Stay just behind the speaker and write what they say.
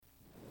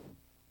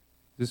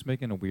Is this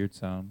making a weird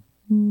sound?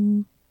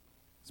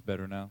 It's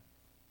better now.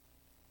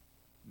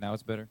 Now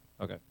it's better?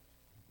 Okay.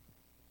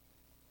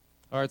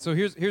 All right, so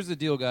here's the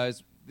deal,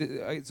 guys.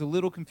 It's a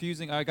little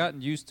confusing. I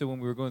gotten used to when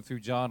we were going through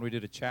John, we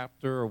did a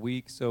chapter a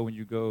week. So when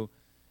you go,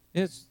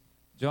 it's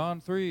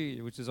John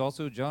 3, which is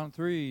also John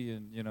 3,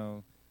 and,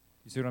 you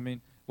see what I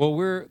mean?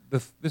 Well,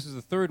 this is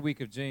the third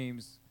week of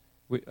James.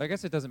 I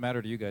guess it doesn't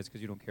matter to you guys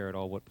because you don't care at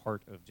all what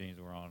part of James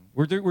we're on.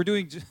 We're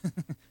doing,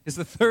 it's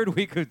the third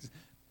week of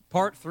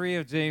part 3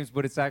 of James,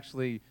 but it's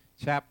actually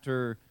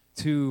chapter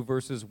 2,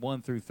 verses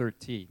 1 through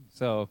 13.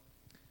 So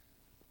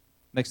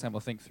next time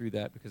I'll think through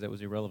that because that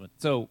was irrelevant.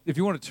 So if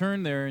you want to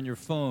turn there in your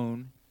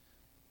phone,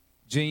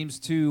 James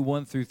 2,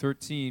 1 through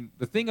 13.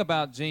 The thing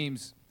about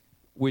James,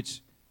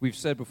 which we've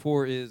said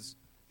before, is,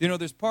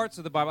 there's parts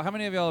of the Bible. How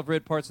many of y'all have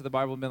read parts of the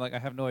Bible and been like, I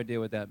have no idea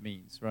what that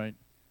means, right?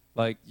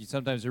 Like,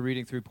 sometimes you're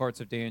reading through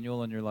parts of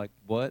Daniel and you're like,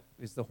 what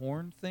is the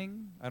horn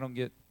thing? I don't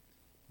get,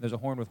 there's a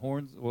horn with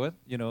horns, what?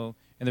 And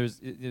there's,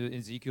 in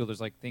Ezekiel,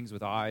 there's like things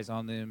with eyes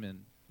on them,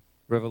 and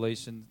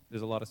Revelation,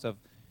 there's a lot of stuff.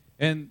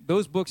 And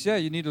those books,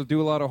 you need to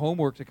do a lot of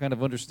homework to kind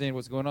of understand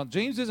what's going on.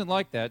 James isn't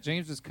like that.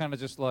 James is kind of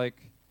just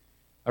like,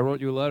 I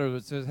wrote you a letter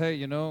that says,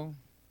 hey,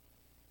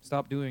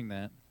 stop doing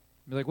that.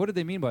 You're like, what did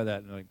they mean by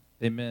that? And like,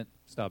 they meant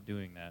stop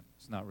doing that.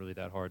 It's not really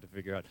that hard to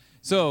figure out.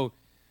 So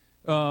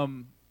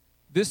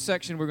this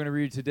section we're going to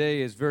read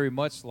today is very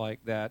much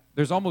like that.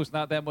 There's almost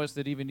not that much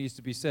that even needs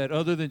to be said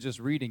other than just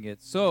reading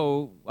it.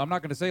 So I'm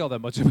not going to say all that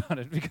much about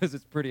it because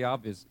it's pretty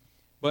obvious.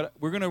 But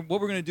what we're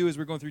going to do is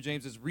we're going through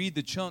James is read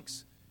the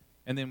chunks,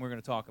 and then we're going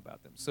to talk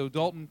about them. So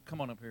Dalton, come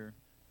on up here.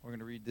 We're going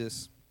to read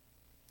this.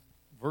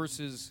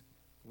 Verses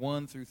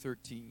 1 through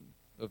 13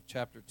 of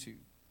chapter 2. I'm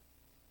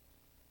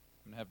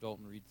going to have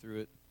Dalton read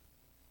through it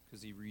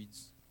because he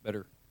reads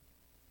better.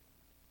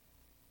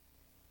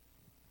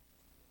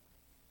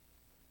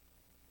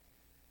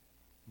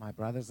 My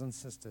brothers and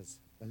sisters,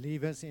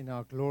 believers in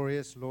our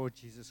glorious Lord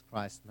Jesus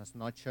Christ must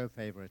not show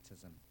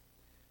favoritism.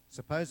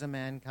 Suppose a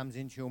man comes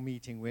into your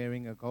meeting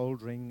wearing a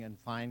gold ring and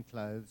fine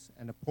clothes,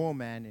 and a poor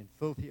man in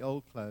filthy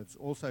old clothes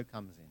also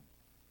comes in.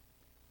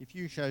 If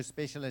you show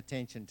special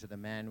attention to the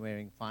man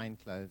wearing fine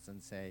clothes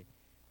and say,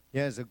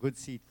 here's a good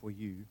seat for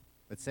you,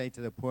 but say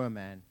to the poor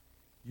man,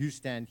 you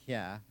stand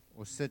here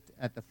or sit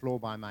at the floor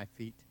by my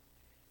feet,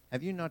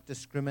 have you not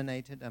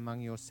discriminated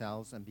among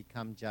yourselves and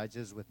become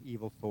judges with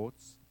evil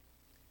thoughts?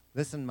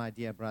 Listen, my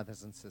dear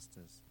brothers and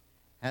sisters.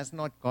 Has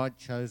not God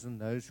chosen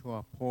those who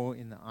are poor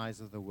in the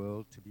eyes of the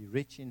world to be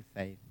rich in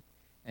faith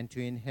and to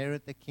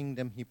inherit the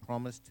kingdom he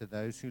promised to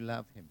those who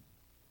love him?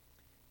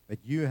 But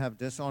you have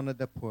dishonored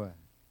the poor.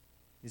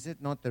 Is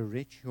it not the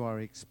rich who are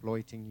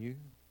exploiting you?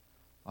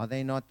 Are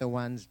they not the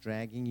ones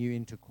dragging you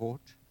into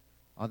court?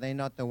 Are they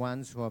not the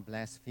ones who are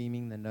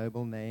blaspheming the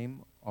noble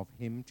name of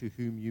him to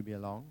whom you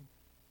belong?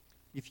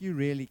 If you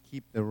really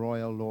keep the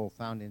royal law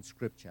found in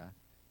Scripture,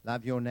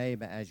 love your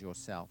neighbor as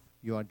yourself,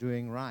 you are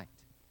doing right.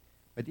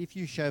 But if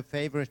you show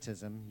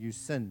favoritism, you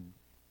sin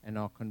and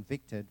are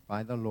convicted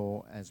by the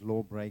law as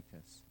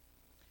lawbreakers.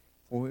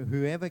 For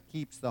whoever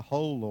keeps the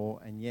whole law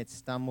and yet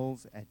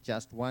stumbles at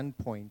just one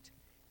point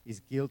is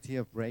guilty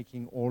of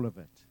breaking all of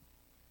it.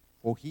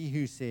 For he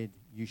who said,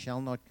 you shall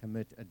not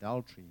commit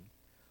adultery,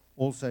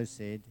 also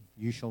said,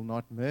 you shall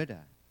not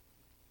murder.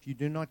 If you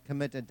do not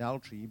commit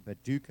adultery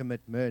but do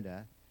commit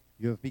murder,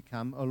 you have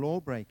become a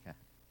lawbreaker.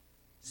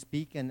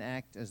 Speak and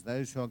act as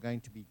those who are going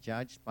to be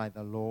judged by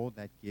the law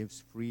that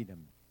gives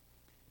freedom.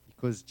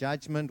 Because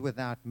judgment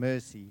without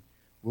mercy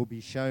will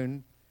be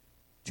shown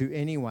to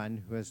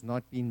anyone who has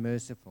not been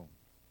merciful.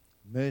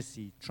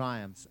 Mercy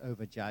triumphs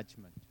over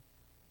judgment.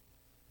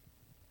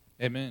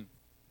 Amen.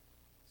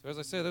 So as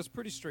I said, that's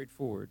pretty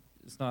straightforward.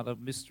 It's not a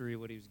mystery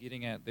what he was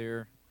getting at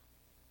there.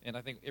 And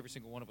I think every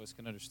single one of us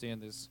can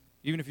understand this,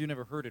 even if you've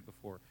never heard it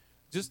before.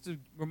 Just to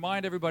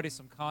remind everybody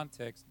some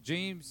context,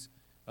 James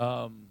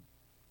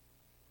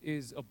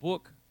is a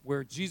book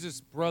where Jesus'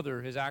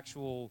 brother, his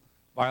actual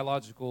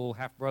biological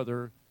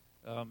half-brother,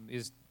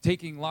 is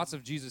taking lots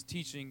of Jesus'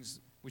 teachings,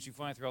 which you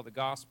find throughout the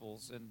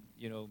Gospels, and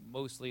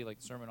mostly like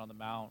the Sermon on the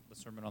Mount, the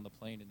Sermon on the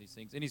Plain, and these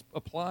things, and he's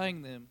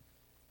applying them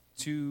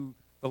to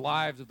the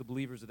lives of the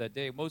believers of that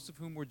day, most of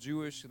whom were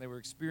Jewish, and they were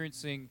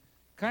experiencing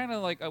kind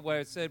of like what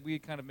I said, we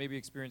kind of maybe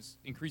experience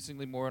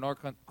increasingly more in our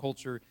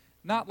culture,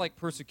 not like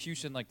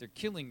persecution, like they're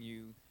killing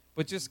you,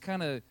 but just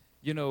kind of,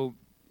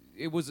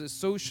 it was a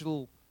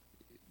social.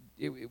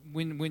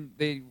 When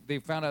they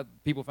found out,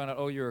 people found out,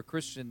 oh, you're a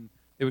Christian,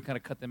 they would kind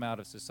of cut them out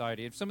of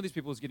society. And some of these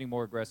people was getting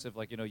more aggressive,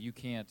 like, you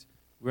can't,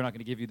 we're not going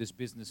to give you this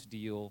business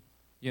deal.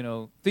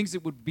 Things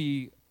that would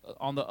be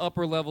on the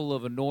upper level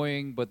of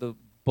annoying, but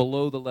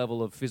below the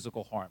level of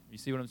physical harm. You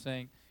see what I'm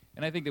saying?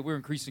 And I think that we're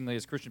increasingly,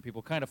 as Christian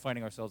people, kind of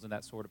finding ourselves in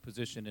that sort of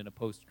position in a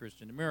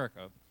post-Christian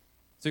America.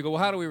 So you go,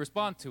 well, how do we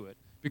respond to it?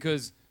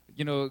 Because,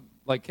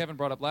 like Kevin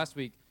brought up last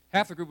week,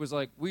 half the group was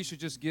like, we should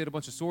just get a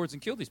bunch of swords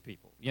and kill these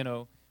people,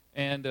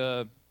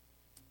 And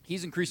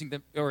he's encouraging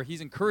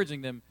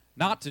them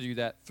not to do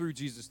that through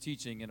Jesus'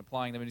 teaching and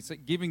applying them. And he's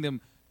giving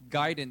them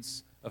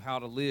guidance of how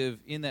to live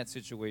in that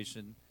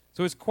situation.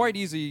 So it's quite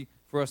easy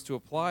for us to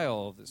apply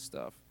all of this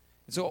stuff.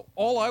 And so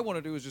all I want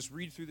to do is just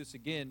read through this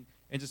again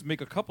and just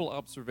make a couple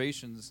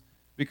observations,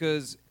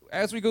 because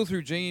as we go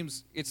through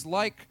James, it's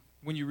like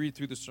when you read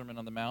through the Sermon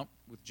on the Mount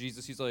with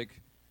Jesus, he's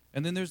like,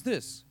 and then there's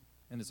this,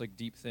 and it's like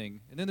deep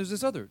thing, and then there's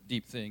this other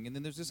deep thing, and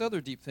then there's this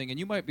other deep thing, and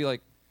you might be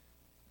like,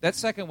 that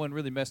second one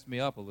really messed me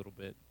up a little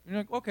bit. You're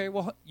like, okay,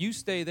 well, you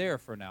stay there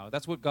for now.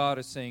 That's what God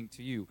is saying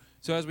to you.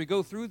 So as we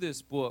go through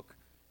this book,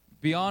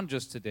 beyond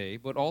just today,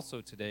 but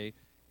also today,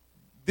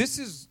 this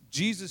is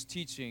Jesus'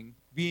 teaching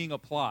being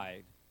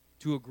applied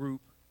to a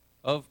group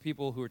of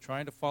people who are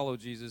trying to follow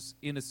Jesus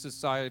in a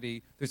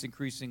society that's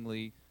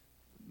increasingly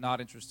not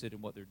interested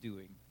in what they're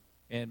doing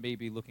and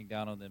maybe looking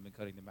down on them and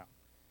cutting them out.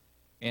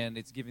 And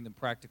it's giving them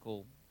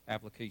practical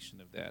application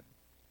of that.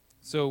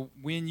 So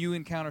when you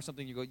encounter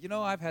something, you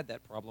go, I've had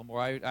that problem, or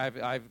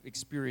I've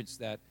experienced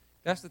that.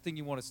 That's the thing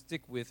you want to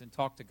stick with and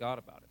talk to God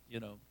about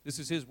it. This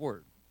is His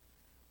Word.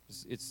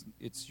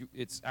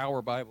 It's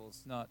our Bible.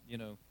 It's not,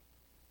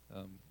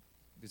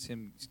 it's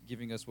Him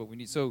giving us what we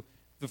need. So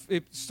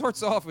it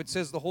starts off, it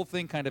says the whole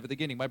thing kind of at the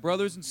beginning. My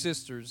brothers and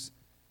sisters,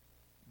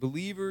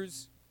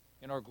 believers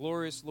in our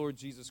glorious Lord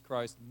Jesus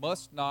Christ,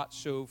 must not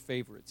show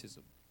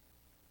favoritism.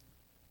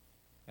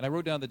 And I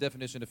wrote down the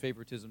definition of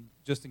favoritism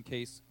just in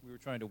case we were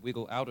trying to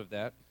wiggle out of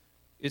that.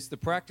 It's the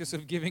practice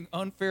of giving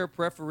unfair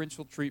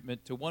preferential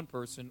treatment to one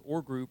person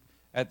or group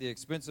at the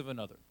expense of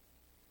another.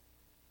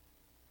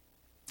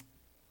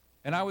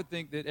 And I would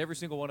think that every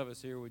single one of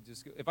us here would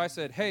just, if I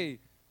said, hey,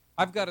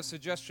 I've got a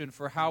suggestion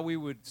for how we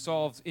would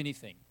solve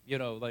anything.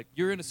 Like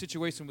you're in a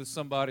situation with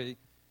somebody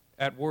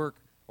at work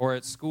or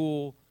at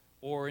school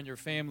or in your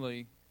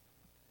family.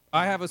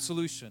 I have a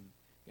solution.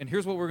 And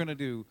here's what we're going to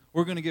do.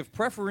 We're going to give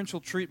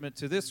preferential treatment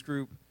to this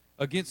group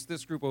against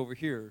this group over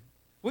here.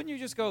 Wouldn't you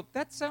just go,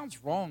 that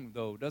sounds wrong,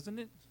 though, doesn't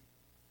it?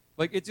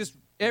 Like, it just,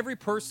 every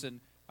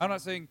person, I'm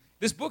not saying,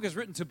 this book is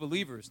written to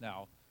believers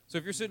now. So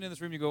if you're sitting in this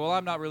room, you go, well,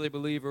 I'm not really a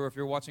believer. Or if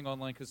you're watching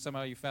online because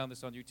somehow you found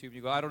this on YouTube, and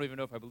you go, I don't even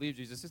know if I believe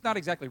Jesus. It's not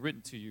exactly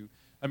written to you.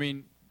 I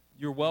mean,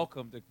 you're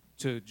welcome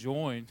to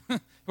join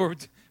or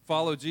to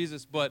follow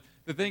Jesus. But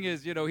the thing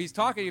is, he's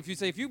talking,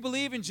 if you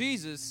believe in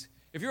Jesus,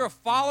 if you're a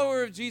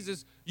follower of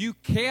Jesus, you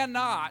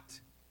cannot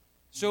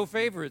show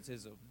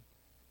favoritism.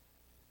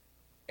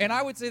 And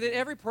I would say that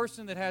every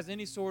person that has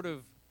any sort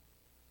of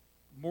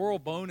moral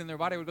bone in their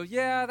body would go,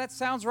 yeah, that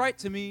sounds right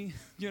to me.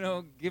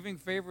 Giving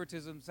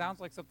favoritism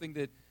sounds like something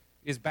that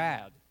is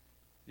bad,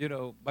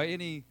 by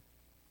any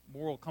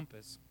moral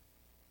compass.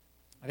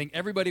 I think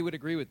everybody would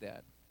agree with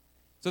that.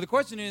 So the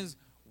question is,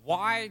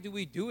 why do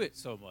we do it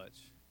so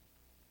much?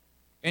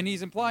 And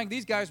he's implying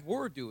these guys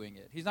were doing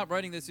it. He's not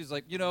writing this. He's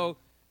like,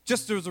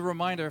 just as a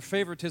reminder,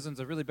 favoritism is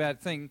a really bad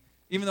thing.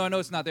 Even though I know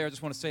it's not there, I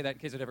just want to say that in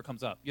case it ever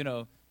comes up.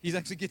 He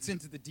actually gets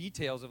into the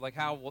details of like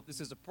how this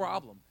is a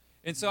problem.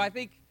 And so I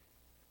think,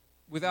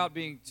 without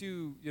being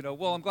too,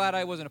 I'm glad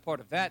I wasn't a part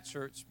of that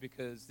church,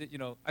 because,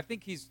 I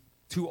think he's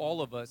to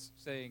all of us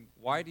saying,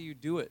 why do you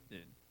do it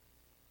then?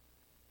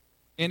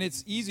 And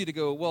it's easy to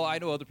go, well, I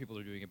know other people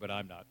are doing it, but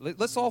I'm not.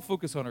 Let's all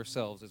focus on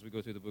ourselves as we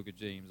go through the book of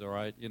James, all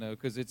right?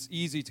 Because it's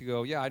easy to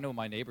go, yeah, I know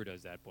my neighbor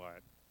does that,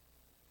 but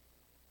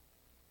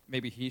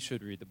maybe he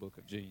should read the book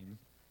of James.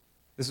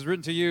 This is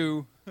written to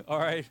you, all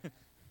right?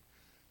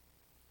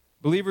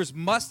 Believers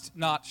must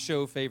not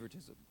show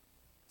favoritism.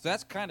 So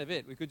that's kind of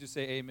it. We could just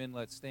say, amen,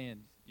 let's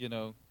stand, if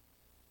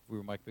we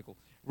were Mike Bickle.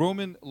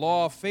 Roman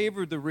law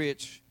favored the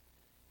rich,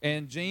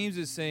 and James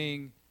is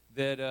saying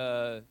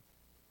that,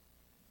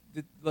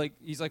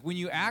 he's like, when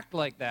you act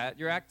like that,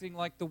 you're acting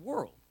like the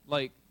world.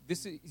 Like,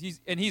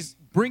 he's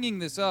bringing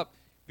this up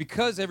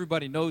because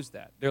everybody knows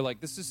that. They're like,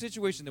 this is a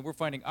situation that we're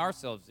finding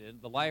ourselves in,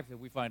 the life that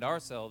we find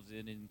ourselves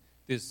in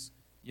this,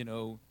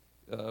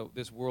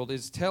 this world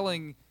is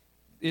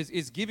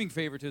giving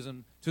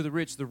favoritism to the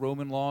rich. The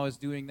Roman law is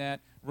doing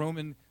that.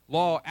 Roman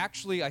law,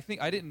 actually, I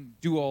think, I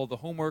didn't do all the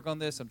homework on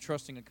this. I'm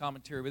trusting a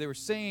commentary, but they were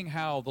saying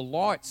how the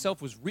law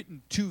itself was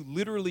written to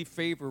literally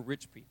favor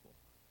rich people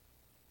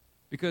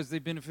because they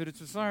benefited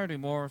society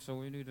more, so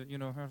we need to,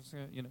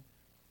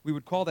 we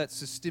would call that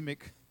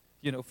systemic,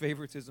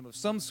 favoritism of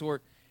some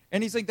sort.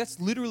 And he's like, that's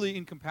literally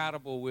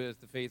incompatible with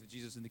the faith of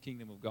Jesus in the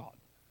kingdom of God.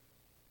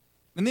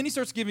 And then he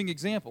starts giving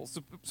examples.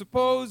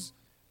 Suppose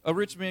a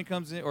rich man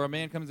comes in, or a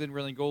man comes in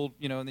wearing gold,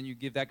 and then you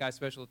give that guy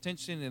special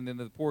attention, and then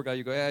the poor guy,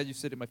 you go, you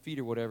sit at my feet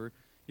or whatever.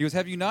 He goes,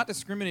 have you not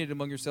discriminated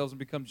among yourselves and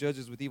become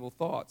judges with evil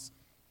thoughts?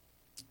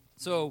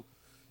 So,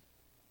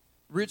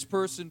 rich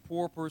person,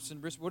 poor person,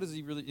 rich, what is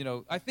he really,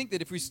 I think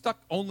that if we stuck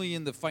only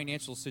in the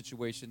financial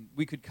situation,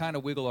 we could kind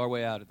of wiggle our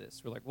way out of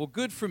this. We're like, well,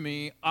 good for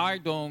me. I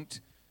don't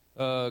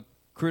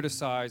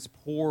criticize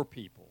poor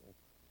people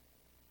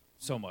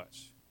so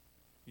much,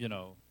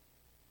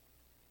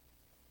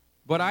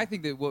 But I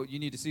think that what you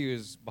need to see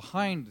is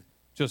behind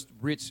just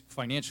rich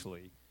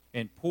financially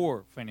and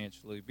poor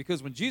financially.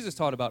 Because when Jesus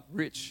taught about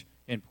rich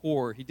and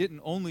poor, he didn't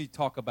only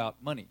talk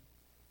about money.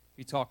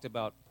 He talked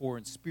about poor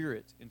in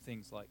spirit and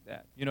things like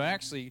that.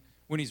 Actually,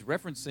 when he's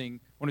referencing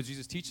one of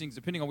Jesus' teachings,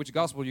 depending on which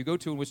gospel you go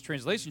to and which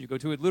translation you go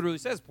to, it literally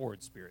says poor in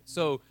spirit.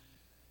 So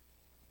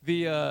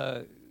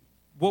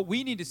what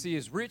we need to see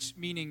is rich,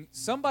 meaning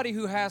somebody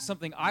who has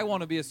something I want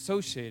to be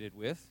associated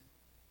with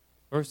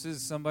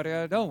versus somebody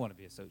I don't want to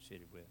be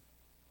associated with.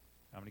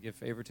 I'm going to give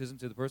favoritism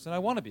to the person I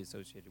want to be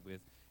associated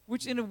with,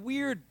 which in a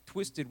weird,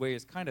 twisted way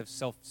is kind of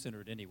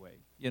self-centered anyway.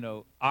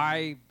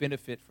 I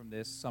benefit from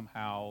this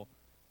somehow,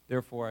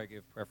 therefore I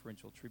give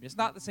preferential treatment. It's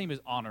not the same as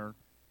honor,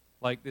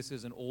 like this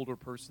is an older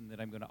person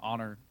that I'm going to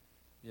honor,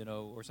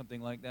 or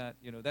something like that.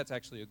 That's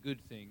actually a good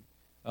thing.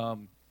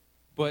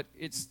 But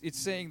it's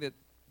saying that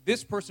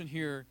this person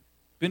here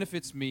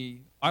benefits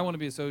me, I want to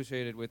be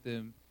associated with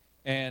them,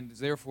 and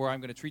therefore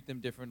I'm going to treat them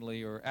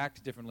differently or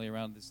act differently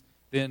around this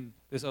than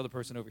this other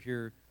person over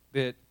here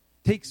that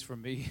takes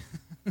from me.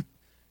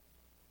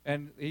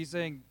 And he's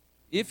saying,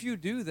 if you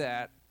do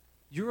that,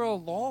 you're a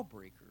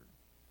lawbreaker.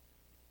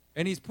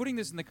 And he's putting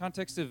this in the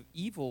context of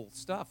evil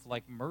stuff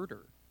like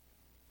murder.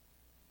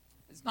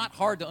 It's not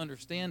hard to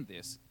understand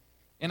this.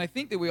 And I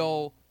think that we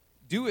all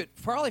do it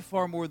probably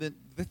far more than...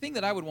 The thing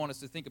that I would want us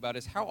to think about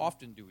is how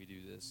often do we do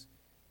this?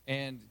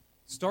 And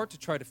start to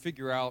try to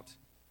figure out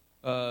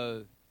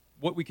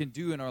what we can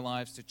do in our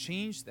lives to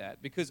change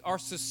that. Because our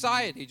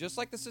society, just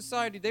like the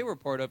society they were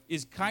part of,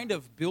 is kind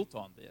of built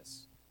on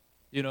this.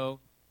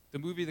 The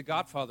movie The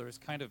Godfather is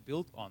kind of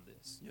built on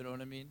this. You know what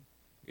I mean?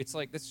 It's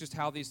like that's just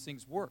how these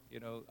things work.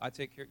 I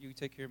take care, you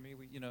take care of me.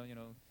 We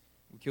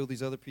kill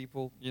these other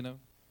people.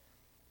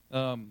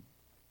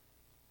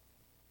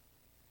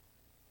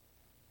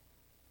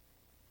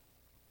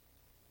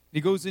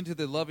 He goes into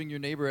the loving your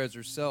neighbor as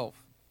yourself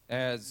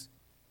as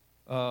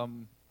a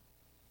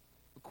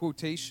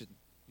quotation.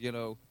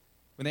 When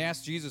they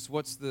asked Jesus,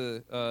 what's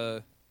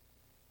the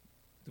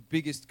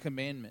biggest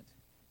commandment?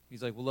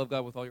 He's like, well, love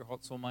God with all your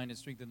heart, soul, mind, and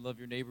strength, and love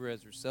your neighbor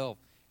as yourself.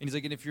 And he's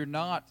like, and if you're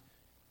not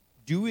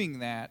doing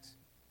that,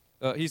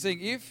 he's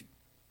saying, if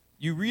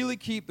you really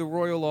keep the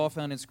royal law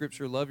found in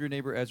Scripture, love your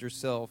neighbor as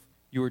yourself,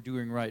 you are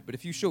doing right. But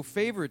if you show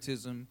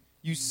favoritism,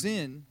 you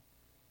sin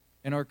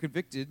and are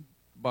convicted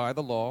by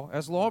the law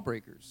as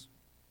lawbreakers.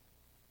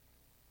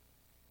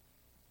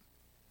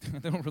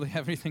 They don't really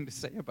have anything to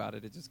say about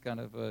it. It's just kind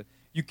of,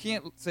 you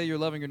can't say you're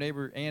loving your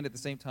neighbor and at the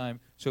same time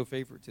show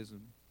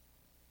favoritism.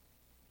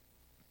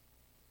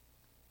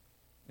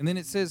 And then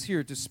it says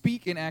here, to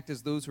speak and act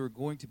as those who are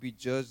going to be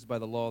judged by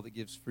the law that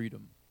gives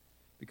freedom.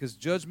 Because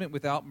judgment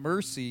without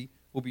mercy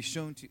will be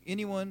shown to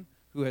anyone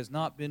who has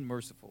not been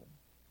merciful.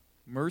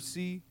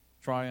 Mercy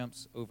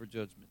triumphs over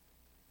judgment.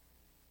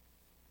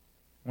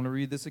 I want to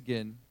read this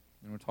again,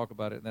 and we'll talk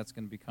about it, and that's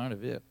going to be kind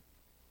of it.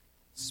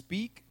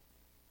 Speak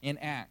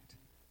and act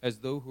as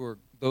those who are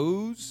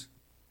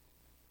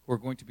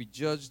going to be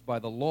judged by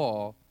the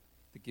law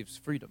that gives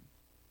freedom.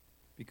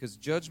 Because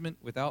judgment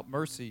without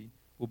mercy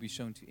will be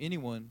shown to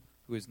anyone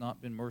who has not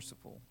been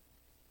merciful.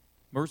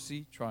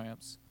 Mercy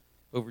triumphs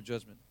over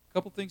judgment. A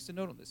couple things to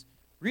note on this.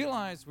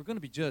 Realize we're going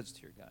to be judged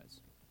here,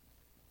 guys.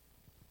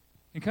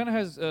 It kind of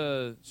has,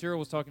 Cheryl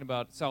was talking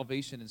about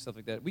salvation and stuff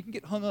like that. We can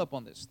get hung up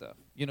on this stuff.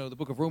 The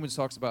book of Romans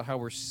talks about how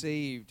we're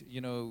saved,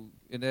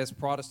 and as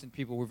Protestant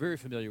people, we're very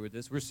familiar with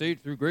this. We're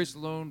saved through grace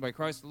alone, by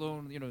Christ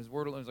alone, His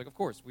word alone. It's like, of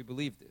course, we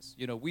believe this.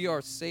 We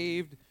are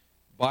saved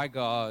by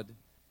God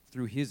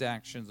through His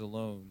actions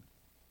alone.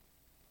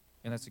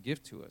 And that's a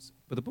gift to us.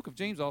 But the book of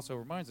James also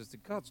reminds us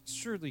that God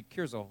surely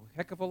cares a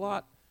heck of a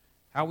lot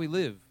how we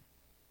live.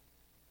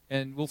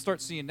 And we'll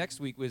start seeing next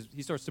week,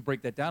 he starts to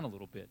break that down a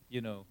little bit.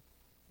 You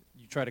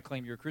try to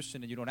claim you're a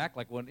Christian and you don't act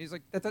like one. He's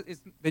like,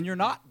 then you're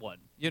not one.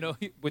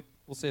 But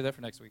we'll say that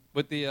for next week.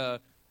 But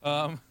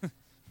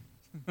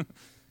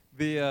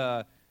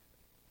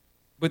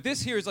but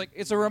this here is like,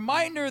 it's a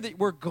reminder that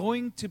we're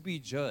going to be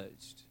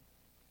judged.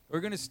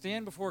 We're going to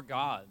stand before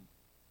God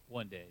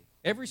one day.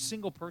 Every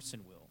single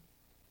person will.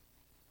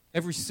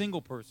 Every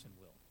single person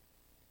will.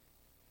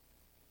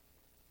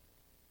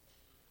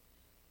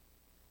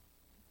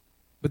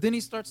 But then he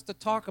starts to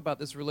talk about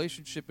this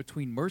relationship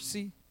between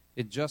mercy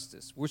and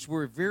justice, which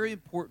were very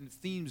important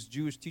themes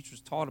Jewish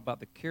teachers taught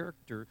about the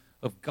character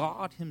of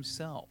God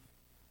Himself,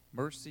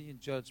 mercy and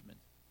judgment.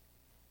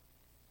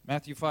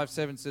 Matthew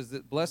 5:7 says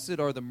that blessed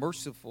are the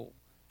merciful,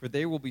 for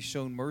they will be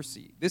shown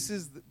mercy. This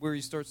is where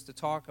he starts to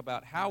talk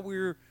about how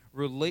we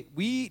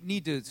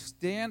need to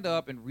stand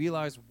up and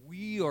realize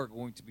we are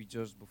going to be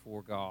judged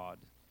before God.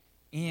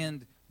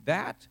 And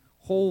that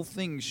whole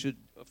thing should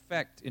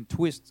affect and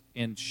twist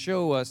and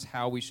show us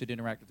how we should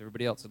interact with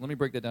everybody else. And let me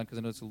break that down because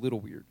I know it's a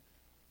little weird.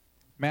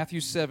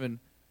 Matthew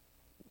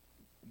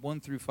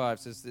 7:1-5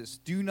 says this,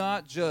 do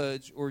not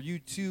judge or you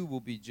too will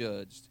be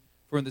judged.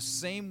 For in the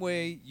same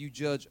way you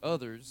judge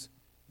others,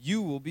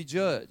 you will be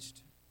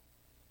judged.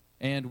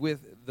 And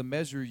with the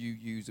measure you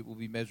use, it will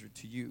be measured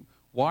to you.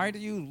 Why do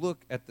you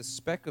look at the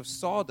speck of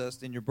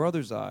sawdust in your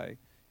brother's eye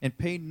and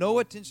pay no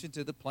attention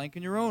to the plank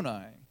in your own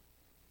eye?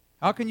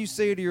 How can you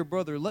say to your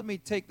brother, let me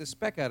take the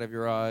speck out of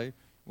your eye,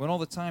 when all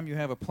the time you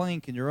have a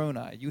plank in your own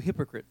eye? You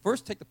hypocrite.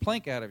 First take the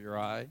plank out of your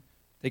eye,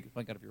 take the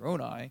plank out of your own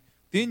eye,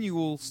 then you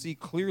will see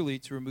clearly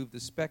to remove the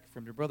speck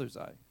from your brother's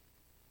eye.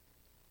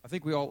 I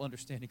think we all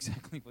understand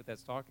exactly what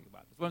that's talking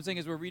about. What I'm saying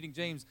is we're reading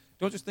James.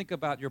 Don't just think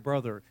about your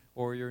brother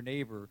or your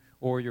neighbor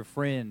or your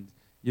friend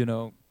You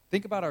know,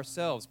 think about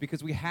ourselves,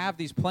 because we have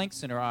these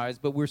planks in our eyes,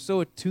 but we're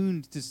so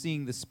attuned to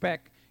seeing the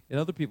speck in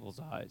other people's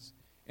eyes.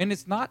 And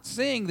it's not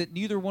saying that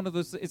neither one of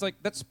those, it's like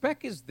that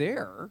speck is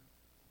there.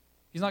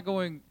 He's not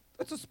going,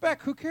 that's a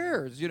speck, who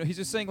cares? You know, he's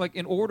just saying, like,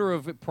 in order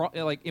of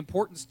like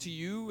importance to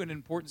you and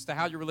importance to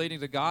how you're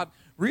relating to God,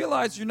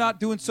 realize you're not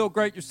doing so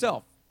great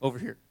yourself over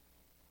here.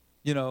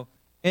 You know,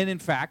 and in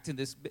fact, in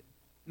this,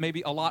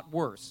 maybe a lot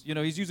worse. You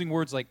know, he's using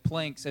words like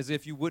planks as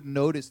if you wouldn't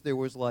notice there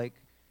was, like,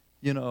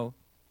 you know,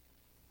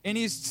 and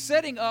he's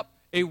setting up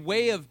a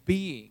way of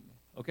being.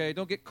 Okay,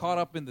 don't get caught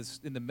up in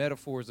the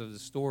metaphors of the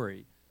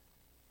story.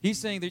 He's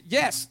saying that,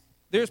 yes,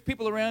 there's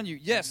people around you.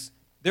 Yes,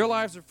 their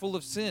lives are full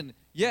of sin.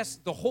 Yes,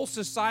 the whole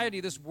society,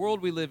 this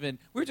world we live in.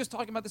 We were just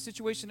talking about the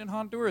situation in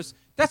Honduras.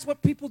 That's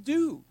what people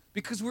do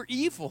because we're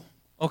evil,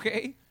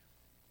 okay?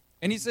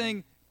 And he's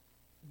saying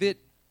that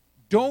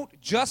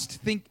don't just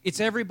think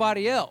it's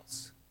everybody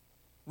else.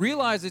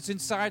 Realize it's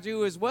inside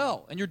you as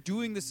well, and you're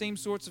doing the same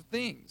sorts of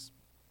things.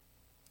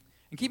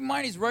 And keep in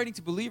mind, he's writing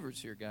to believers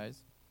here,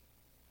 guys.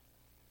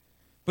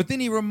 But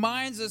then he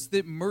reminds us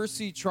that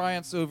mercy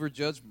triumphs over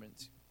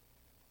judgment.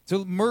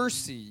 So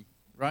mercy,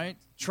 right,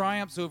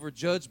 triumphs over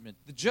judgment.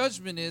 The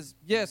judgment is,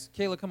 yes,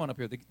 Kayla, come on up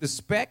here. The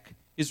speck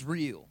is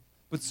real,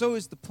 but so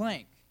is the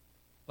plank.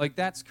 Like,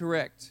 that's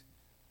correct.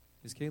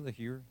 Is Kayla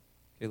here?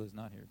 Kayla's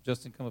not here.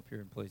 Justin, come up here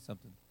and play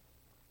something.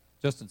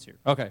 Justin's here.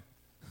 Okay.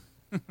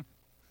 I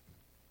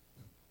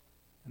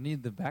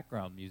need the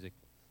background music.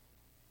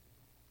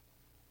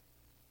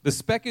 The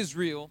speck is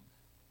real.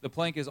 The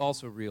plank is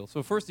also real.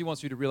 So first he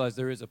wants you to realize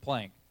there is a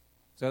plank.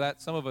 So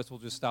that some of us will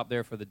just stop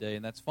there for the day,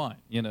 and that's fine,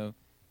 you know.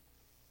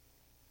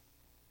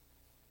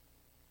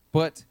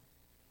 But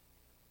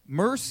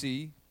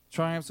mercy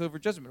triumphs over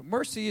judgment.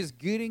 Mercy is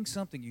getting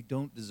something you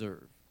don't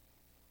deserve.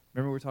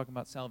 Remember we were talking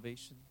about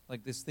salvation?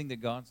 Like this thing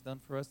that God's done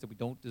for us that we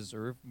don't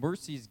deserve.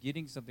 Mercy is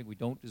getting something we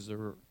don't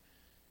deserve.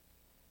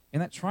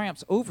 And that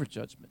triumphs over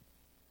judgment.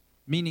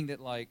 Meaning that,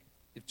 like,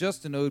 if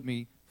Justin owed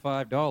me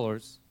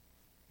 $5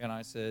 and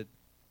I said,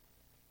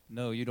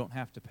 no, you don't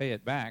have to pay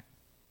it back,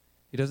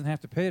 he doesn't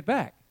have to pay it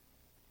back.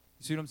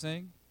 You see what I'm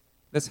saying?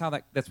 That's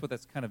what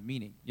that's kind of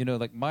meaning. You know,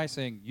 like my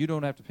saying, you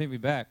don't have to pay me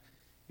back,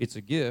 it's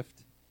a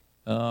gift.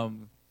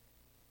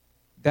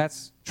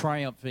 That's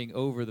triumphing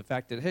over the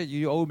fact that, hey,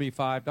 you owe me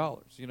 $5.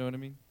 You know what I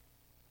mean?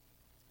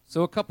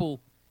 So a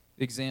couple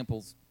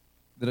examples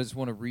that I just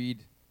want to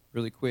read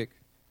really quick.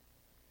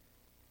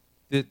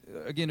 That,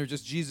 again, are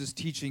just Jesus'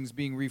 teachings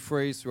being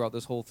rephrased throughout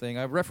this whole thing.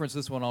 I've referenced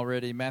this one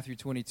already, Matthew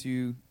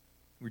 22,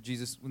 where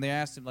Jesus, when they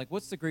asked him, like,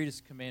 what's the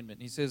greatest commandment?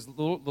 And he says,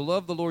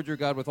 love the Lord your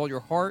God with all your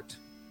heart,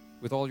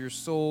 with all your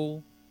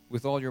soul,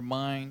 with all your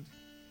mind.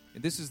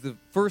 And this is the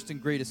first and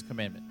greatest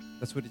commandment.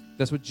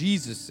 That's what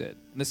Jesus said.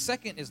 And the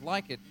second is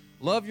like it.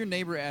 Love your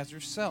neighbor as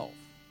yourself.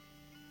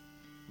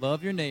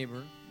 Love your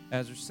neighbor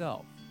as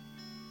yourself.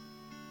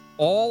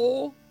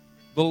 All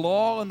the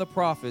law and the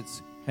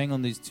prophets hang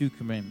on these two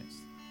commandments.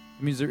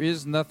 It means there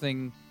is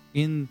nothing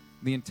in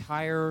the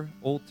entire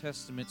Old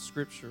Testament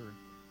scripture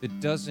that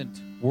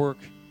doesn't work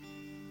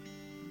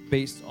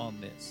based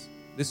on this.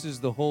 This is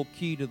the whole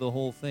key to the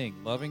whole thing.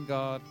 Loving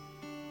God,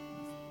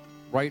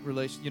 right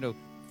relation,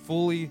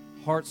 fully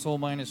heart, soul,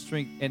 mind, and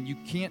strength. And you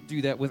can't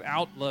do that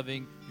without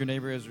loving your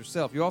neighbor as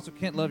yourself. You also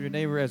can't love your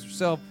neighbor as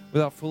yourself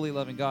without fully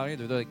loving God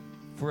either. They're like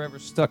forever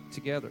stuck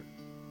together.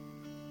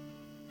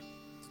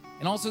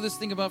 And also this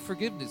thing about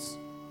forgiveness.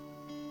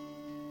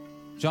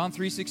 John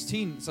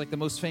 3:16, it's like the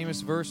most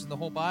famous verse in the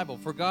whole Bible.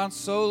 For God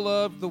so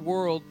loved the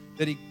world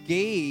that he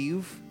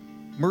gave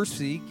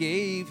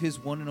his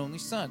one and only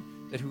Son,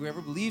 that whoever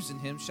believes in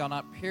him shall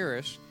not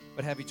perish,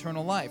 but have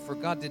eternal life. For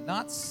God did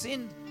not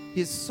send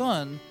his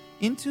Son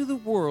into the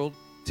world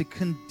to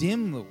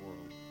condemn the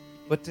world,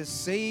 but to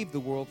save the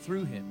world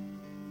through him.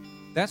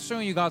 That's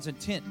showing you God's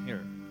intent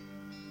here.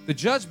 The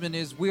judgment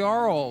is we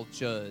are all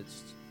judged.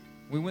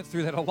 We went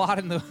through that a lot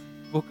in the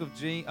book of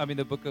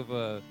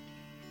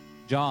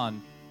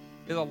John.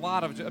 There's a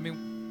lot of,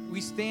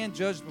 we stand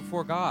judged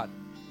before God.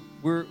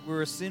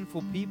 We're a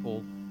sinful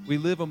people. We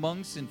live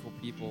among sinful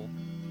people.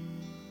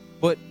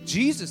 But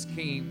Jesus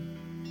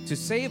came to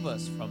save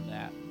us from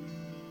that.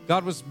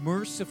 God was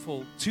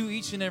merciful to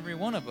each and every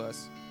one of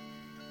us.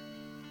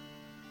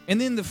 And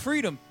then the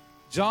freedom,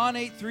 John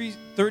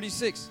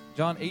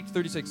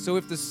 8:36. So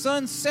if the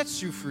Son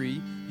sets you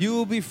free, you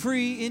will be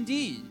free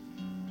indeed.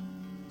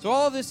 So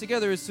all of this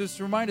together is just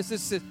to remind us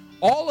this says,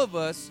 all of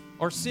us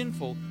are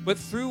sinful, but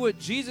through what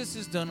Jesus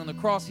has done on the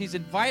cross, he's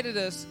invited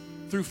us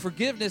through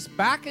forgiveness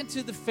back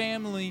into the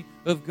family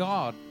of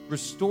God,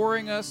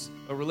 restoring us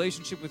a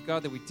relationship with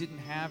God that we didn't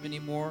have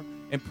anymore,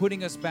 and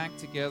putting us back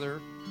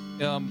together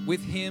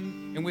with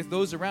him and with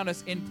those around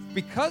us. And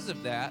because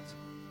of that,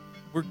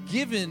 we're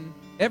given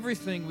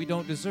everything we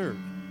don't deserve.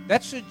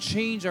 That should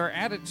change our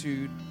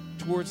attitude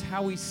towards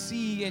how we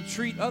see and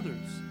treat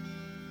others.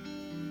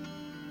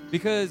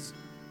 Because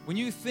when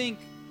you think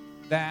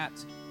that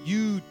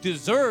you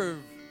deserve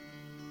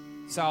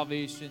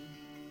salvation,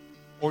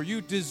 or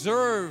you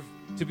deserve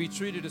to be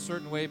treated a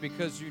certain way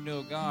because you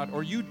know God,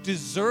 or you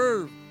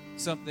deserve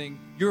something,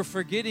 you're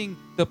forgetting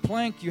the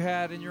plank you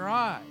had in your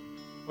eye,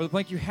 or the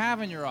plank you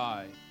have in your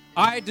eye.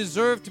 I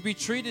deserve to be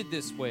treated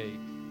this way.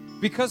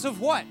 Because of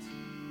what?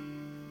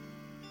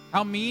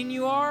 How mean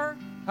you are?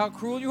 How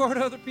cruel you are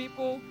to other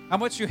people? How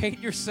much you hate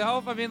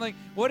yourself? I mean, like,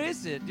 what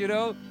is it, you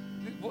know?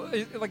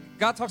 Like,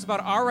 God talks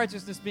about our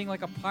righteousness being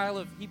like a pile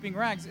of heaping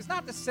rags. It's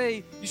not to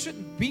say you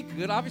shouldn't be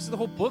good. Obviously, the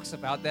whole book's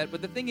about that.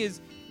 But the thing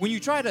is, when you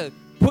try to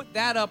put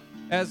that up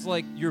as,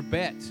 like, your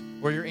bet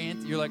or your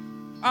you're like,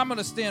 I'm going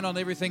to stand on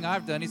everything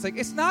I've done. He's like,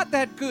 it's not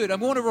that good.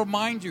 I'm going to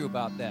remind you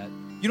about that.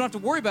 You don't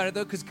have to worry about it,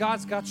 though, because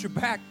God's got your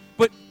back.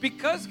 But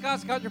because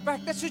God's got your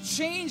back, that should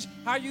change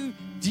how you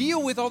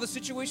deal with all the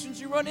situations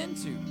you run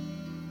into.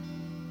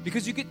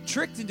 Because you get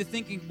tricked into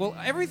thinking, well,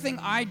 everything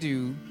I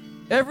do,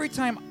 every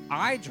time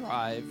I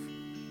drive,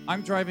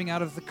 I'm driving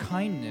out of the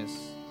kindness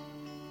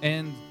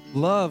and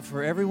love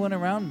for everyone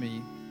around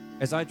me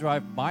as I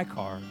drive my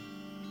car.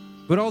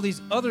 But all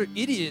these other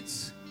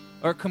idiots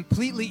are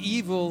completely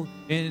evil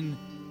and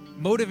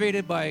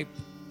motivated by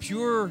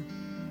pure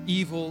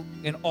evil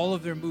in all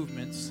of their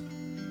movements.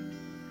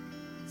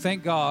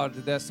 Thank God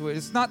that that's the way.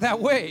 It's not that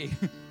way.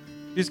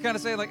 You just kind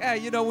of say, like, hey,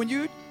 you know, when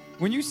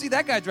you see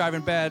that guy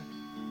driving bad,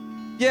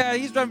 yeah,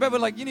 he's driving bad,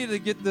 but, like, you need to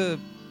get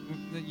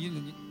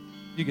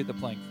you get the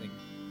plank thing.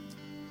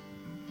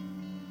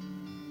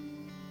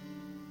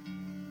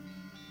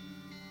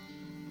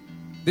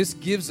 This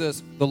gives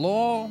us the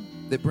law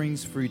that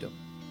brings freedom.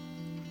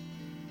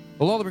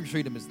 The law that brings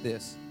freedom is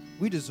this.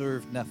 We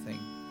deserve nothing.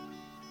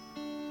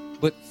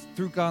 But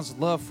through God's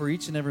love for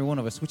each and every one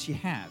of us, which He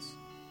has,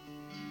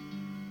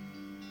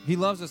 He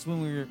loves us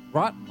when we're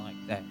rotten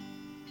like that.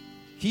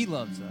 He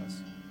loves us.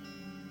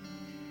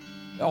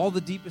 All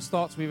the deepest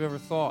thoughts we've ever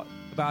thought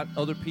about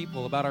other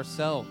people, about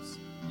ourselves,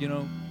 you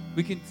know,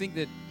 we can think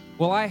that,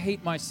 well, I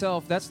hate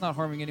myself. That's not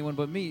harming anyone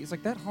but me. It's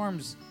like that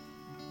harms.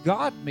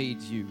 God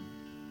made you.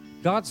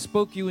 God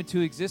spoke you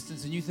into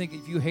existence, and you think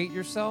if you hate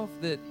yourself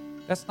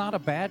that's not a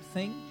bad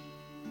thing?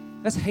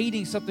 That's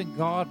hating something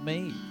God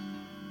made.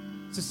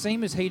 It's the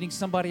same as hating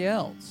somebody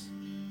else.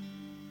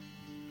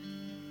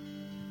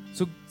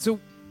 So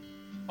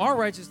our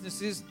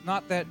righteousness is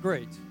not that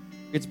great.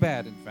 It's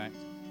bad, in fact.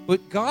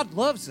 But God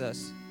loves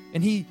us,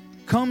 and He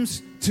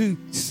comes to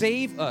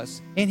save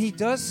us, and He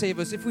does save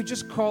us if we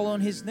just call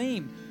on His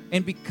name.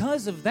 And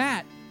because of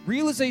that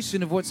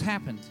realization of what's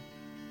happened,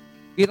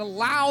 it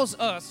allows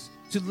us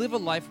to live a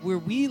life where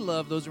we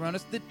love those around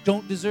us that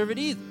don't deserve it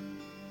either.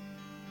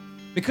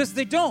 Because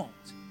they don't.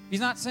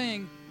 He's not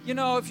saying, you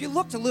know, if you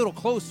looked a little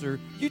closer,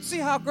 you'd see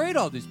how great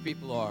all these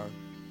people are.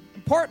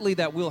 And partly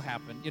that will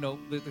happen. You know,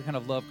 the kind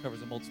of love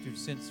covers a multitude of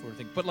sins sort of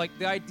thing. But, like,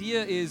 the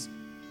idea is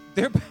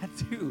they're bad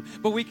too.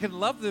 But we can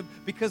love them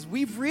because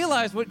we've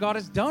realized what God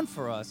has done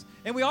for us.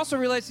 And we also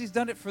realize He's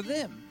done it for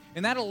them.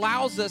 And that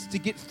allows us to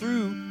get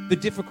through the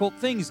difficult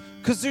things.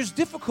 Because there's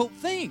difficult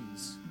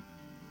things.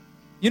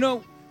 You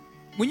know,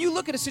 when you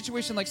look at a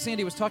situation like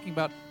Sandy was talking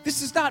about,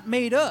 this is not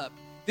made up.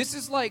 This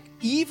is like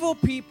evil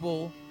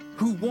people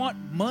who want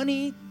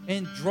money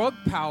and drug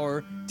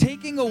power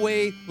taking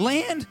away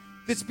land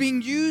that's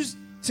being used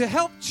to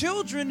help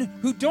children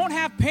who don't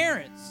have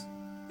parents.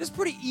 This is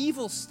pretty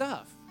evil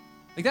stuff.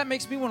 Like, that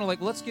makes me want to, like,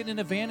 let's get in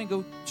a van and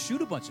go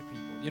shoot a bunch of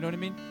people. You know what I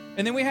mean?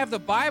 And then we have the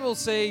Bible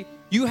say,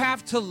 you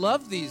have to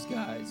love these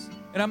guys.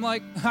 And I'm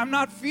like, I'm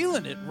not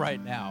feeling it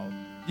right now.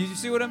 You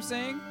see what I'm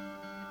saying?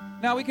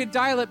 Now, we can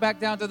dial it back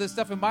down to this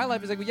stuff in my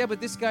life. It's like, well, yeah, but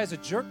this guy's a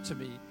jerk to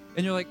me.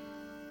 And you're like,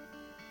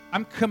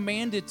 I'm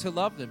commanded to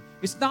love them.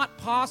 It's not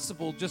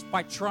possible just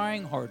by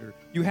trying harder.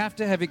 You have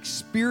to have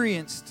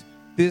experienced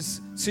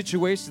this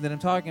situation that I'm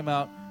talking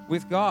about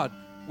with God,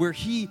 where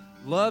He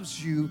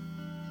loves you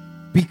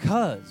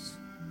because,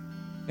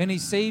 and He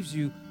saves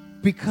you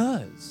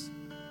because.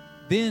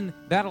 Then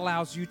that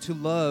allows you to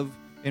love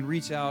and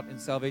reach out in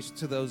salvation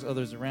to those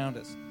others around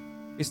us.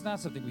 It's not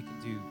something we can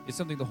do. It's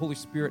something the Holy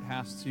Spirit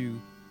has to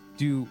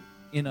do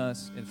in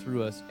us and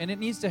through us. And it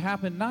needs to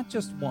happen not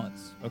just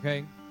once,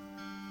 okay?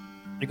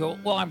 You go,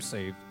 well, I'm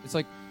saved. It's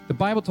like the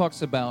Bible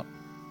talks about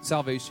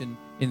salvation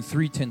in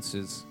 3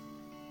 tenses.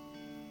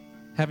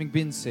 Having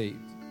been saved.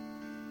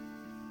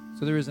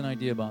 So there is an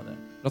idea about that.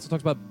 It also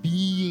talks about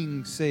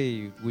being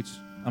saved, which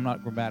I'm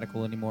not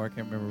grammatical anymore. I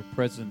can't remember.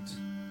 Present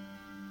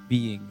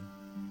being.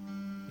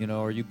 You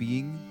know, are you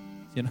being?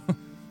 You know,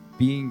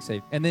 being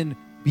saved. And then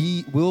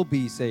will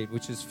be saved,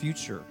 which is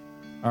future.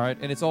 All right?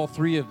 And it's all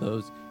 3 of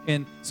those.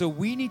 And so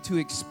we need to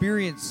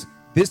experience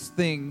this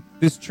thing,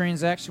 this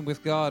transaction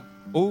with God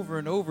over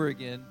and over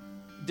again,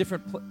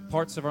 different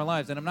parts of our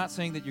lives. And I'm not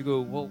saying that you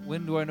go, well,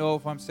 when do I know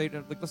if I'm saved?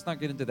 Like, let's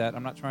not get into that.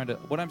 I'm not trying to.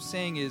 What I'm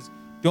saying is,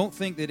 don't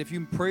think that if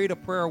you prayed a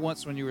prayer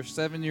once when you were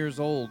 7 years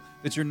old,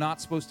 that you're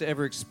not supposed to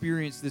ever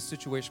experience this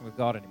situation with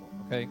God anymore,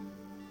 okay?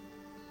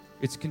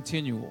 It's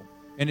continual.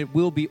 And it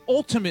will be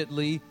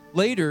ultimately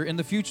later in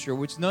the future,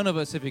 which none of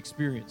us have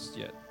experienced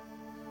yet.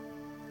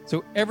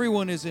 So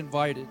everyone is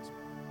invited.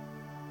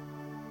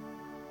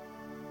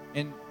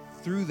 And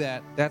through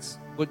that, that's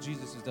what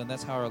Jesus has done.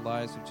 That's how our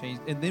lives have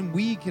changed. And then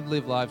we can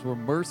live lives where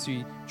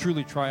mercy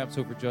truly triumphs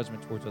over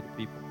judgment towards other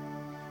people.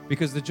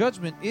 because the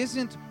judgment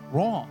isn't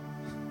wrong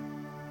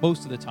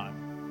most of the time.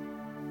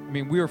 I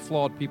mean, we are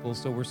flawed people,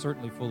 so we're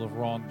certainly full of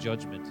wrong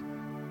judgment,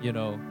 you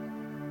know.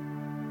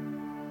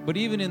 But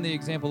even in the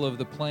example of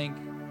the plank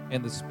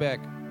and the speck,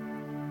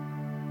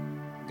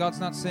 God's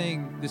not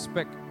saying the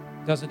speck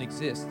doesn't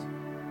exist.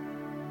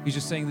 He's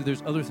just saying that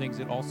there's other things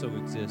that also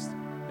exist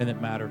and that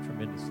matter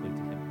tremendously to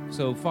him.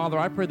 So, Father,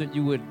 I pray that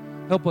you would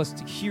help us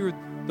to hear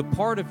the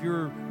part of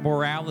your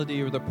morality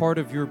or the part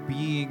of your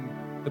being,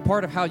 the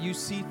part of how you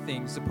see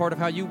things, the part of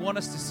how you want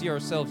us to see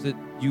ourselves that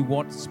you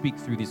want to speak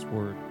through this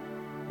word.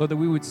 Lord, that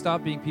we would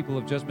stop being people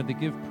of judgment, that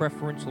give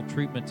preferential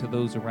treatment to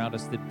those around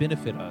us that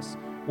benefit us,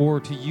 or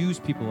to use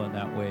people in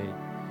that way.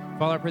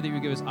 Father, I pray that you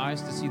would give us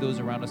eyes to see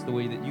those around us the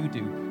way that you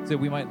do, so that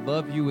we might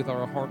love you with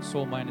our heart,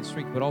 soul, mind, and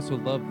strength, but also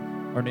love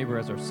our neighbor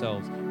as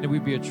ourselves. And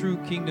we'd be a true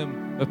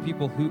kingdom of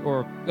people who,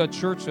 or a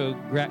church, a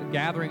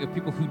gathering of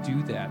people who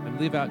do that and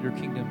live out your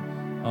kingdom,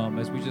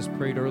 as we just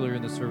prayed earlier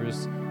in the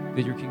service,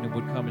 that your kingdom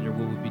would come and your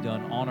will would be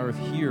done on earth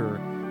here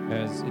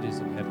as it is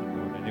in heaven,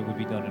 Lord, and it would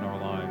be done in our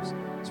lives.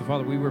 So,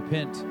 Father, we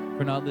repent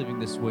for not living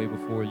this way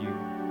before you.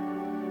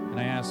 And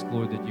I ask,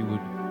 Lord, that you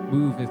would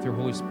move with your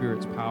Holy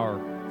Spirit's power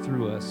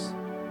through us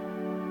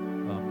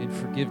in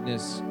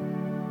forgiveness,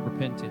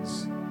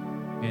 repentance,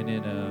 and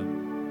in a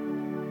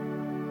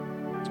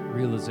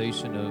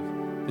realization of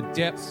the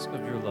depths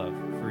of your love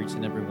for each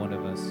and every one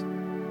of us.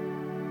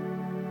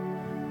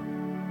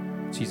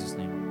 In Jesus'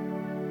 name.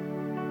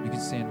 You can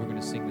stand. We're going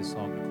to sing this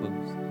song to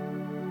close.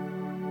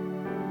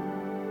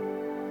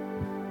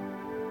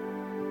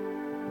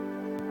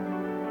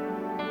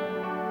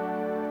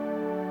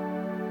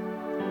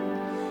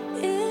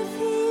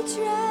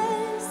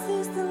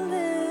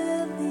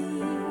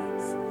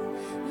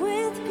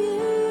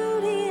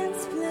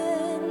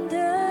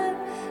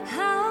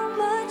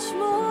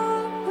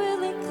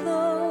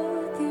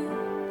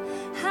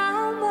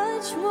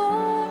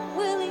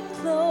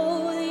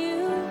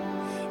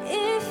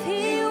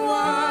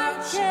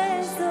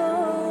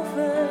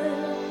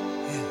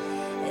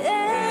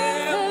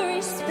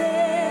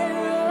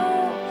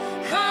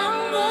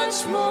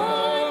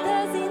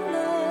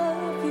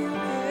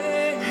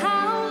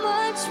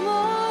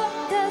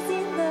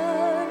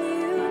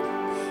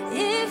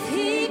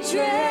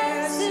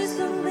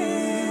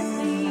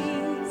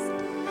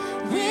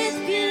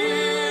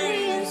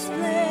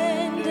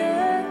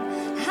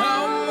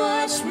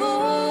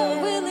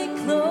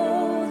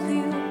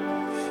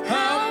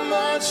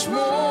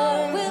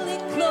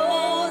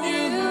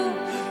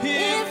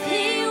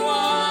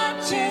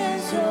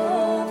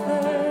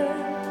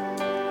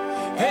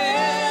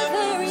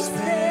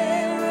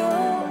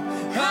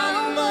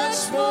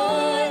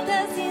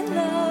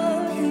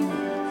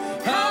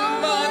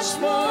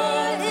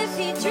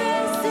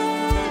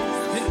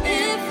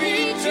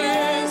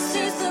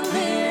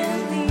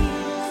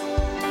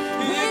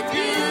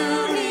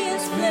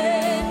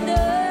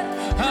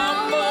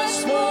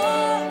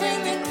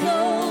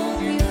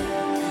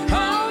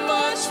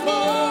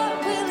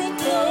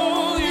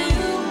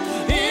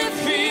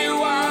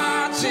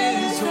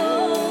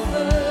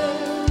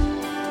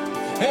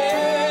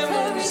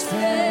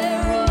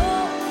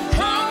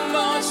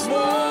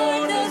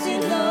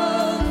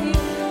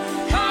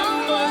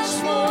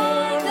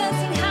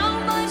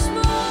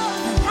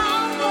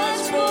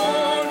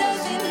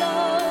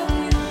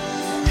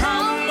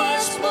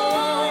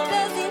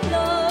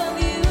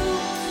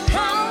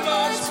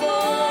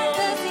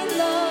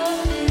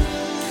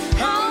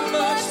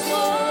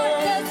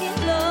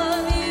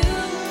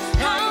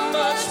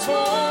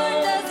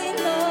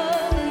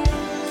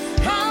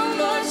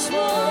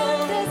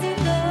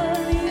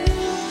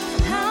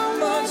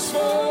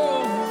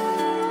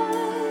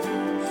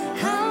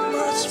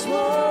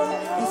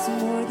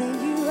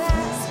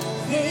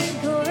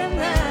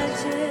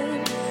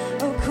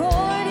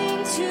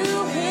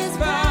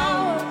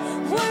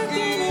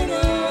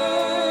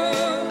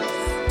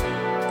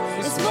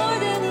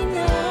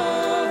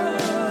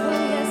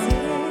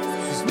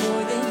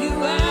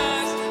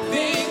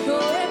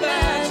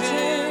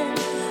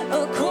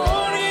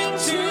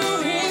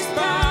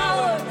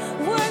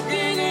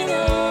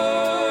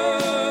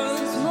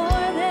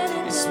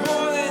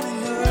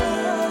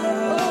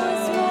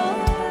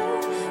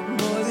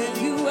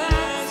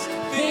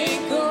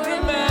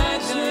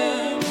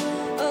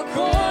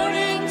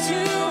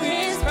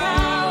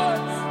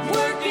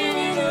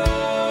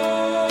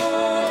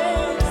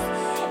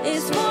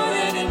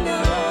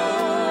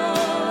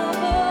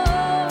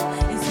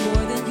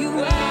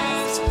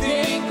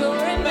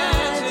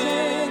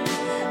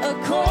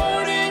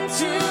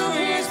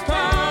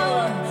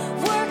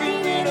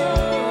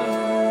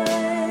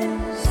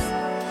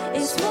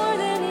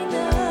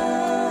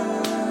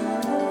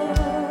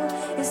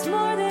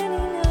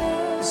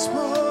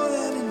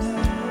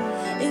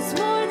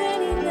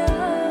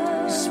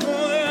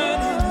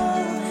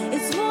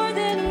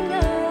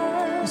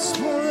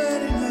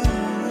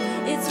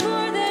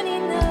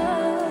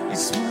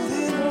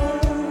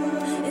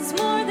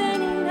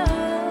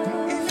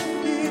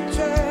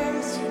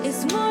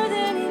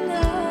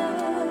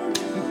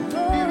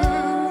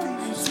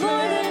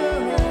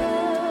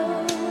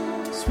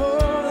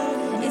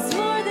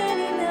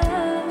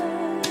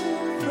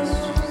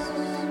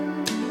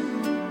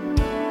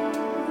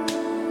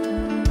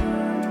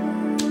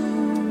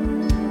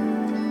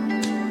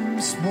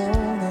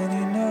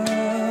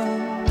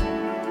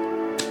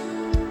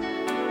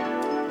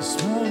 It's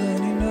more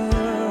than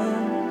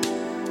enough.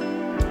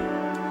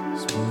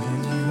 It's more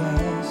than you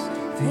ask,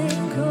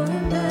 think, or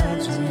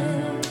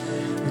imagine.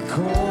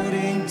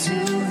 According to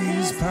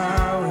His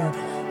power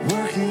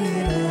working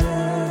in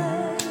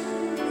us.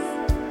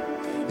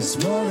 It's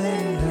more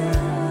than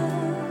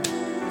enough.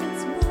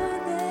 It's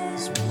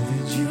more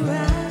than you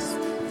ask,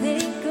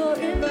 think, or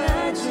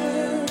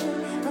imagine.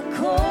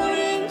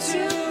 According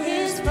to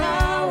His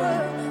power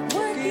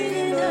working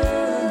in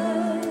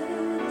us.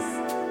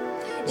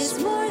 It's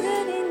more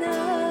than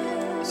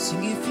enough.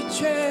 Sing if He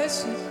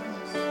dresses.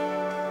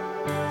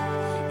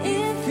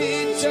 If He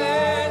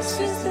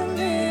dresses the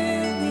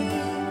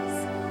lilies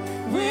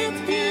with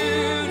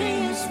beauty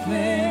and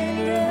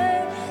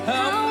splendor,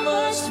 how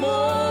much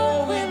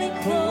more will He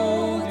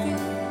clothe you?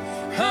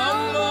 How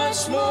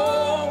much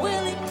more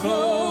will He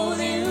clothe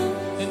you?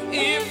 And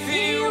if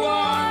He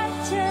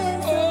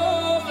watches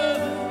over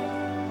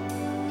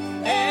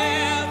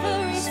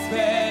every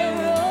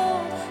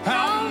sparrow,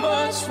 how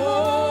much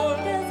more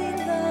does He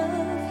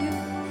love you?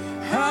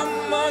 How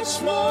much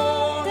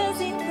more does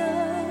He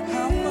love you?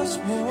 How much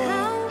more?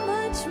 How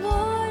much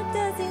more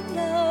does He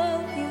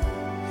love you?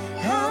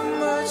 How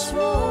much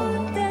more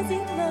does He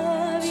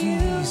love you?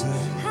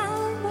 Jesus. How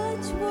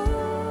much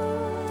more?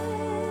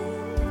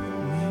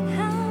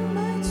 How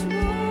much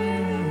more?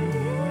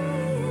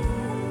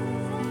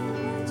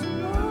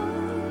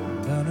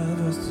 None of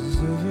us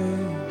deserve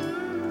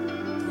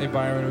it. Hey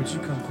Byron, would you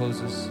come close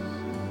us in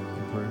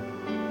prayer?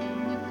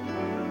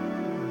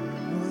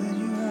 More than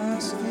you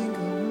ask, think,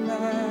 or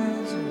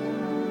imagine.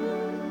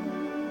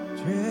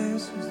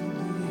 Dresses the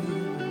lily.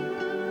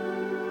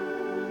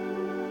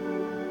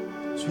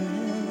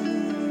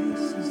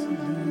 Dresses the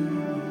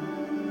lily.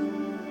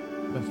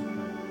 Let's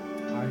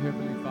pray. Our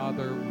Heavenly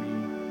Father,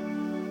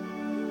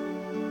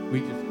 we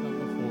just come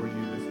before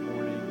you this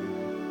morning,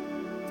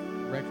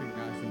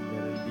 recognizing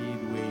that indeed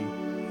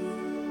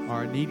we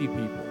are needy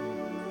people.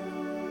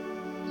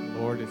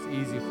 Lord, it's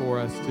easy for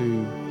us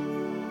to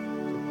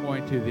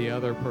point to the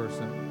other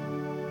person,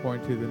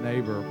 point to the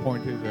neighbor,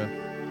 point to the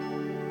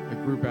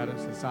group out in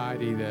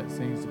society that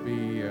seems to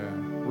be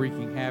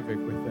wreaking havoc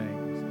with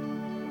things.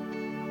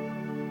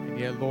 And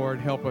yet, Lord,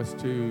 help us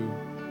to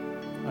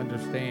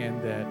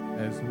understand that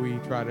as we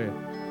try to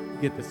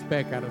get the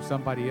speck out of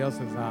somebody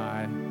else's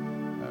eye,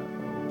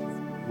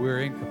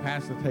 we're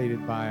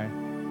incapacitated by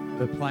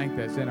the plank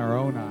that's in our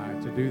own eye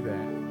to do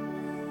that.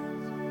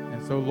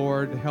 And so,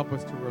 Lord, help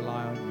us to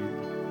rely on you.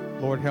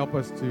 Lord, help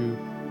us to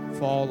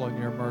fall on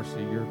your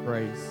mercy, your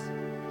grace.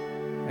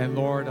 And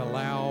Lord,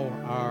 allow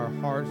our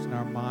hearts and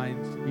our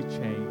minds to be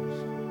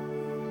changed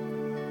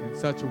in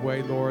such a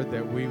way, Lord,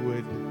 that we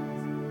would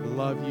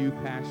love you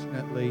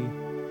passionately.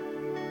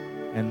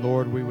 And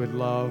Lord, we would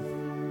love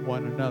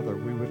one another.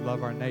 We would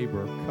love our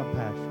neighbor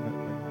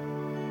compassionately.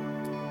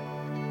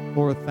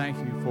 Lord, thank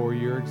you for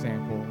your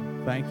example.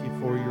 Thank you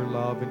for your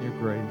love and your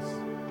grace.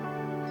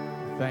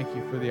 Thank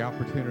you for the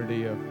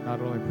opportunity of not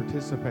only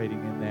participating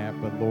in that,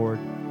 but Lord,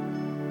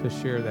 to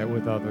share that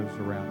with others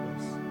around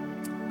us.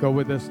 Go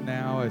with us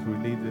now as we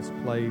leave this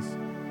place.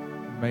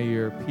 May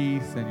your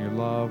peace and your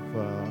love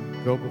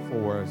go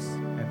before us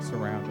and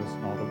surround us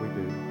in all that we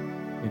do.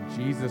 In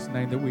Jesus'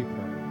 name that we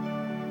pray.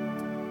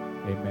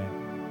 Amen.